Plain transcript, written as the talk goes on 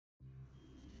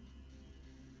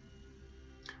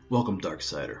Welcome,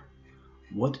 Darksider.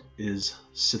 What is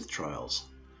Sith Trials?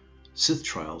 Sith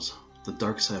Trials, the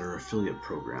Darksider affiliate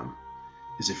program,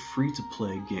 is a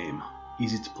free-to-play game,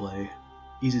 easy to play,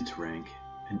 easy to rank,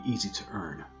 and easy to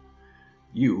earn.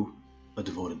 You, a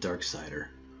devoted Darksider,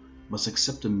 must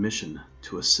accept a mission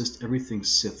to assist everything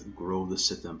Sith grow the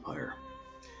Sith Empire.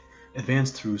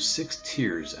 Advance through 6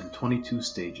 tiers and 22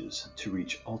 stages to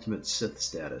reach Ultimate Sith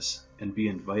status and be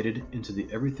invited into the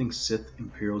Everything Sith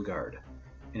Imperial Guard,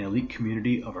 an elite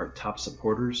community of our top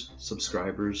supporters,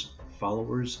 subscribers,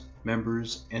 followers,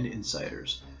 members, and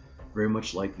insiders, very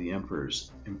much like the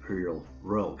Emperor's Imperial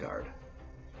Royal Guard.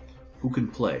 Who can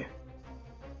play?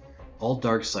 All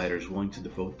Darksiders willing to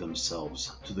devote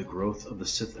themselves to the growth of the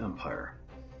Sith Empire.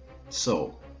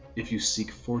 So, if you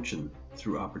seek fortune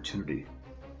through opportunity,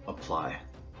 apply.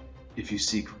 If you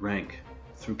seek rank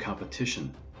through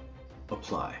competition,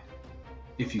 apply.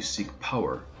 If you seek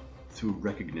power through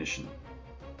recognition,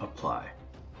 apply.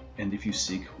 And if you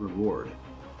seek reward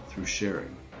through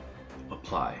sharing,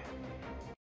 apply.